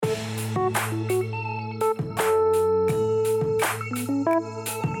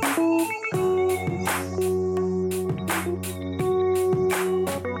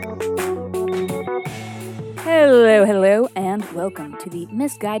to the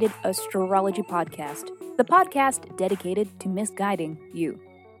Misguided Astrology Podcast, the podcast dedicated to misguiding you.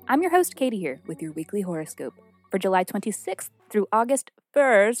 I'm your host, Katie, here with your weekly horoscope for July 26th through August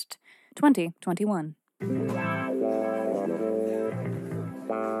 1st, 2021.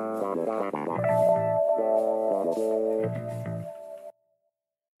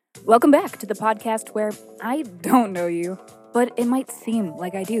 Welcome back to the podcast where I don't know you, but it might seem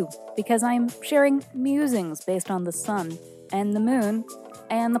like I do, because I'm sharing musings based on the sun and the moon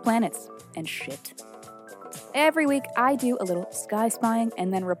and the planets and shit. Every week I do a little sky spying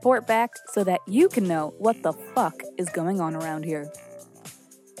and then report back so that you can know what the fuck is going on around here.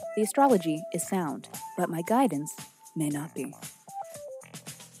 The astrology is sound, but my guidance may not be.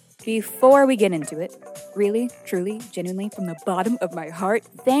 Before we get into it, really, truly, genuinely, from the bottom of my heart,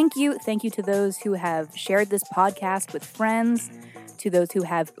 thank you to those who have shared this podcast with friends, to those who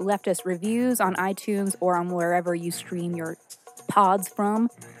have left us reviews on iTunes or on wherever you stream your pods from.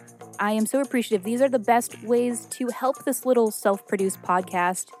 I am so appreciative. These are the best ways to help this little self-produced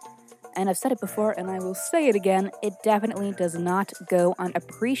podcast. And I've said it before, and I will say it again, it definitely does not go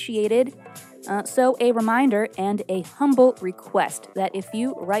unappreciated. So a reminder and a humble request that if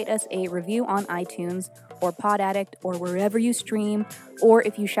you write us a review on iTunes or Pod Addict or wherever you stream, or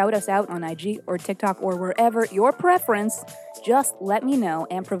if you shout us out on IG or TikTok or wherever your preference, just let me know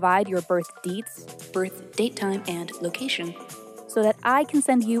and provide your birth dates, birth date time, and location so that I can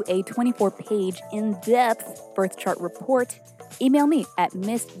send you a 24-page in-depth birth chart report. Email me at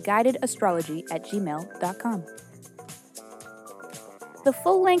misguidedastrology@gmail.com. The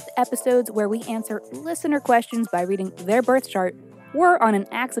full-length episodes where we answer listener questions by reading their birth chart were on an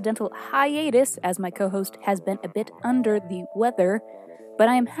accidental hiatus as my co-host has been a bit under the weather, but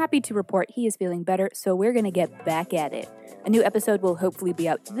I am happy to report he is feeling better, so we're going to get back at it. A new episode will hopefully be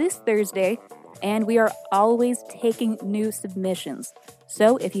out this Thursday, and we are always taking new submissions.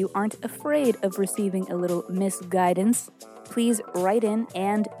 So if you aren't afraid of receiving a little misguidance, please write in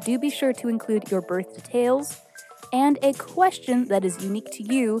and do be sure to include your birth details and a question that is unique to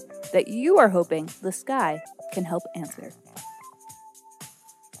you that you are hoping the sky can help answer.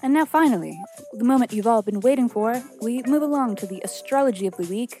 And now finally, the moment you've all been waiting for, we move along to the astrology of the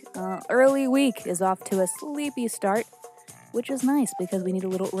week. Early week is off to a sleepy start, which is nice because we need a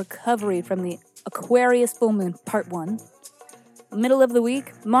little recovery from the Aquarius full moon part 1. Middle of the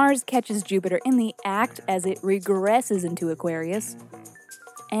week, Mars catches Jupiter in the act as it regresses into Aquarius.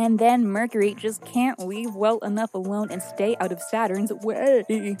 And then Mercury just can't leave well enough alone and stay out of Saturn's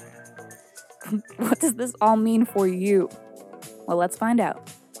way. What does this all mean for you? Well, let's find out.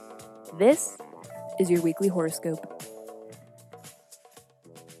 This is your weekly horoscope.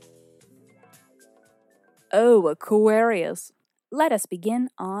 Oh, Aquarius. Let us begin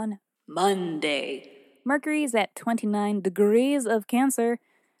on Monday. Mercury is at 29 degrees of Cancer.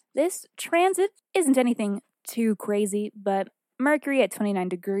 This transit isn't anything too crazy, but Mercury at 29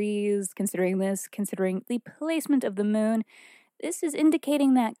 degrees, considering the placement of the moon, this is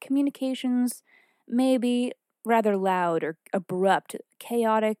indicating that communications may be rather loud or abrupt,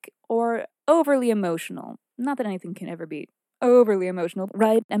 chaotic, or overly emotional. Not that anything can ever be overly emotional,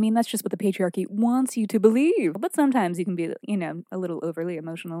 right? I mean, that's just what the patriarchy wants you to believe. But sometimes you can be, a little overly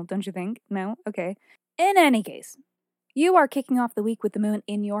emotional, don't you think? No? Okay. In any case, you are kicking off the week with the moon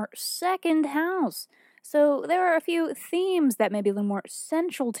in your second house. So there are a few themes that may be a little more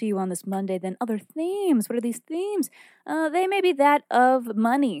central to you on this Monday than other themes. What are these themes? They may be that of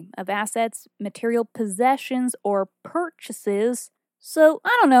money, of assets, material possessions, or purchases. So,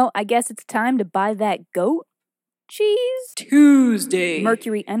 I don't know, I guess it's time to buy that goat cheese. Tuesday.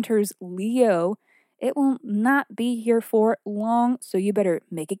 Mercury enters Leo. It will not be here for long, so you better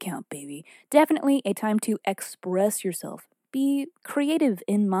make it count, baby. Definitely a time to express yourself. Be creative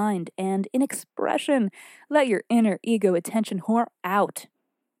in mind and in expression. Let your inner ego attention whore out.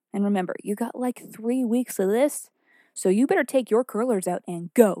 And remember, you got like 3 weeks of this, so you better take your curlers out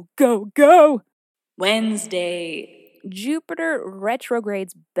and go, go, go! Wednesday. Jupiter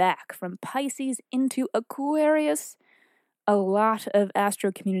retrogrades back from Pisces into Aquarius. A lot of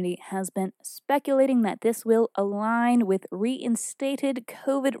astro community has been speculating that this will align with reinstated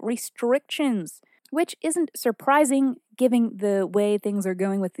COVID restrictions, which isn't surprising given the way things are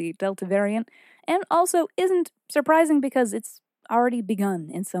going with the Delta variant, and also isn't surprising because it's already begun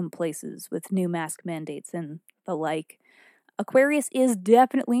in some places with new mask mandates and the like. Aquarius is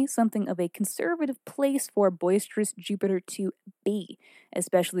definitely something of a conservative place for boisterous Jupiter to be,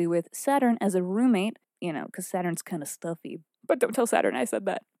 especially with Saturn as a roommate, because Saturn's kind of stuffy. But don't tell Saturn I said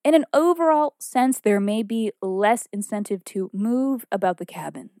that. In an overall sense, there may be less incentive to move about the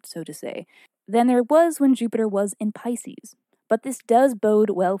cabin, so to say, than there was when Jupiter was in Pisces. but this does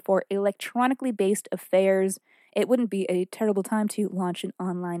bode well for electronically based affairs. It wouldn't be a terrible time to launch an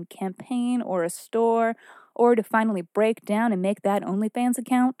online campaign or a store, or to finally break down and make that OnlyFans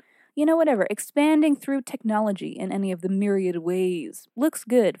account. Whatever, expanding through technology in any of the myriad ways looks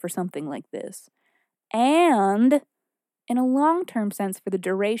good for something like this. And in a long-term sense, for the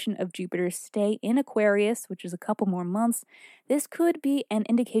duration of Jupiter's stay in Aquarius, which is a couple more months, this could be an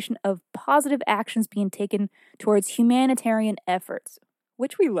indication of positive actions being taken towards humanitarian efforts,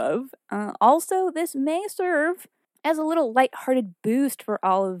 which we love. Also, this may serve as a little lighthearted boost for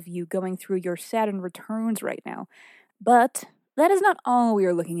all of you going through your Saturn returns right now. But that is not all we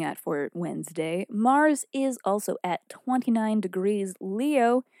are looking at for Wednesday. Mars is also at 29 degrees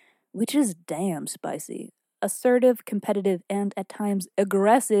Leo, which is damn spicy. Assertive, competitive, and at times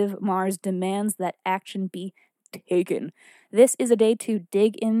aggressive, Mars demands that action be taken. This is a day to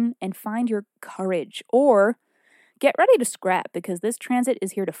dig in and find your courage, or get ready to scrap, because this transit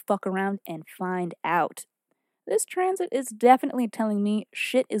is here to fuck around and find out. This transit is definitely telling me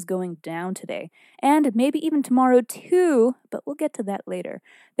shit is going down today, and maybe even tomorrow too, but we'll get to that later.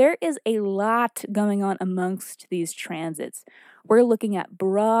 There is a lot going on amongst these transits. We're looking at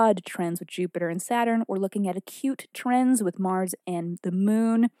broad trends with Jupiter and Saturn. We're looking at acute trends with Mars and the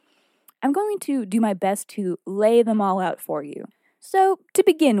Moon. I'm going to do my best to lay them all out for you. So, to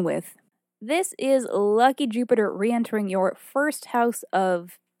begin with, this is lucky Jupiter re-entering your first house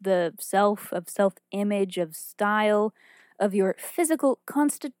of the self, of self-image, of style, of your physical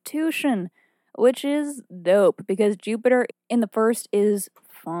constitution, which is dope because Jupiter in the first is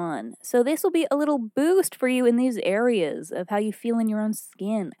fun. So this will be a little boost for you in these areas of how you feel in your own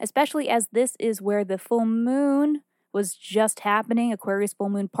skin, especially as this is where the full moon was just happening, Aquarius full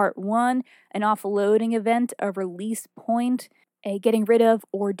moon part 1, an offloading event, a release point, a getting rid of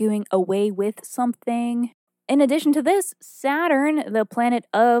or doing away with something. In addition to this, Saturn, the planet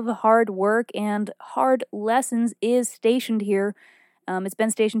of hard work and hard lessons, is stationed here. It's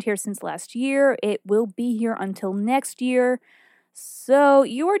been stationed here since last year. It will be here until next year. So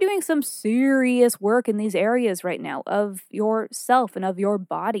you are doing some serious work in these areas right now of yourself and of your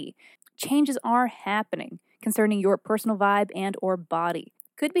body. Changes are happening concerning your personal vibe and or body.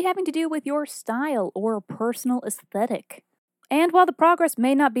 Could be having to do with your style or personal aesthetic. And while the progress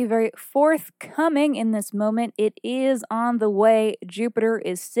may not be very forthcoming in this moment, it is on the way. Jupiter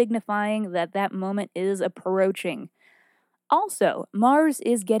is signifying that that moment is approaching. Also, Mars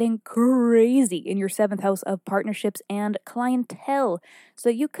is getting crazy in your 7th house of partnerships and clientele. So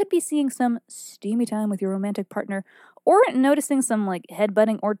you could be seeing some steamy time with your romantic partner, or noticing some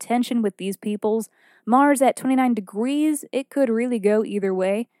headbutting or tension with these peoples. Mars at 29 degrees, it could really go either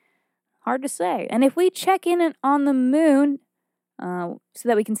way. Hard to say. And if we check in on the moon, so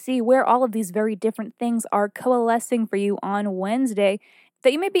that we can see where all of these very different things are coalescing for you on Wednesday,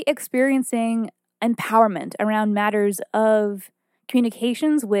 that you may be experiencing empowerment around matters of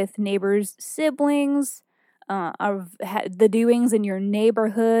communications with neighbors, siblings, of the doings in your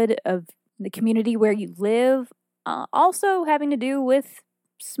neighborhood, of the community where you live, also having to do with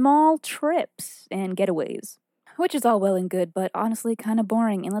small trips and getaways. Which is all well and good, but honestly kind of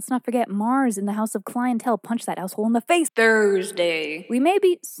boring. And let's not forget Mars in the house of clientele. Punch that asshole in the face. Thursday. We may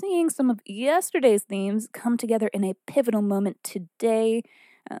be seeing some of yesterday's themes come together in a pivotal moment today.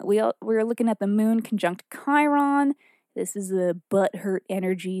 We're looking at the moon conjunct Chiron. This is a butthurt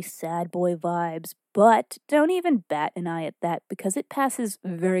energy, sad boy vibes. But don't even bat an eye at that because it passes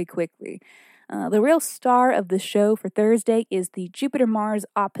very quickly. The real star of the show for Thursday is the Jupiter-Mars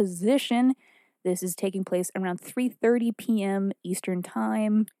opposition. This is taking place around 3:30 p.m. Eastern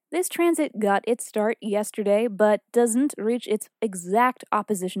Time. This transit got its start yesterday, but doesn't reach its exact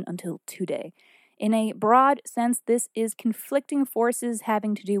opposition until today. In a broad sense, this is conflicting forces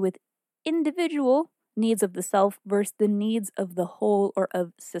having to do with individual needs of the self versus the needs of the whole or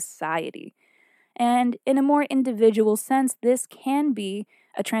of society. And in a more individual sense, this can be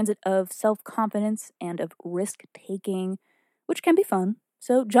a transit of self-confidence and of risk-taking, which can be fun.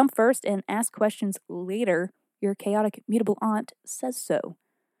 So jump first and ask questions later. Your chaotic mutable aunt says so.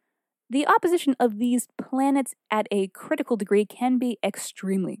 The opposition of these planets at a critical degree can be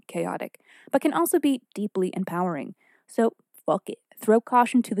extremely chaotic, but can also be deeply empowering. So fuck it. Throw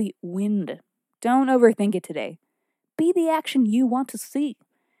caution to the wind. Don't overthink it today. Be the action you want to see.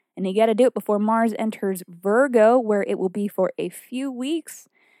 And you gotta do it before Mars enters Virgo, where it will be for a few weeks.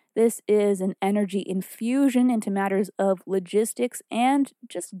 This is an energy infusion into matters of logistics and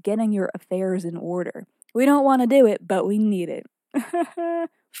just getting your affairs in order. We don't want to do it, but we need it.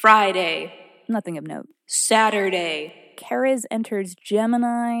 Friday. Nothing of note. Saturday. Ceres enters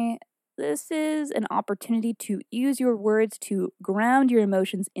Gemini. This is an opportunity to use your words to ground your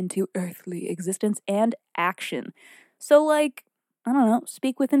emotions into earthly existence and action. So, like, I don't know,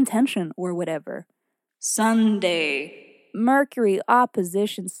 speak with intention or whatever. Sunday, Mercury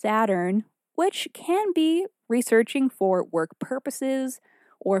opposition Saturn, which can be researching for work purposes,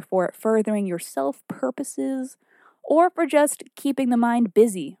 or for furthering your self purposes, or for just keeping the mind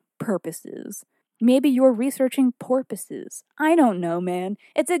busy purposes. Maybe you're researching porpoises. I don't know, man.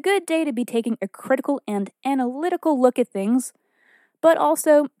 It's a good day to be taking a critical and analytical look at things, but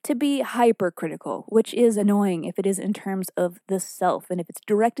also to be hypercritical, which is annoying if it is in terms of the self and if it's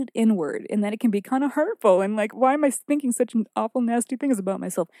directed inward, and then it can be kind of hurtful and like, why am I thinking such awful, nasty things about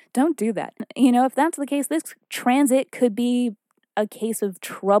myself? Don't do that. If that's the case, this transit could be a case of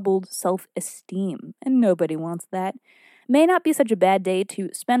troubled self-esteem, and nobody wants that. May not be such a bad day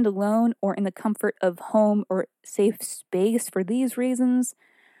to spend alone or in the comfort of home or safe space for these reasons,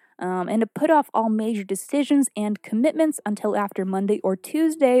 and to put off all major decisions and commitments until after Monday or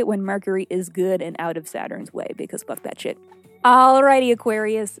Tuesday when Mercury is good and out of Saturn's way, because fuck that shit. Alrighty,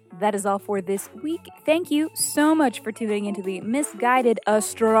 Aquarius, that is all for this week. Thank you so much for tuning into the Misguided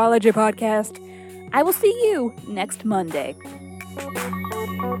Astrology Podcast. I will see you next Monday.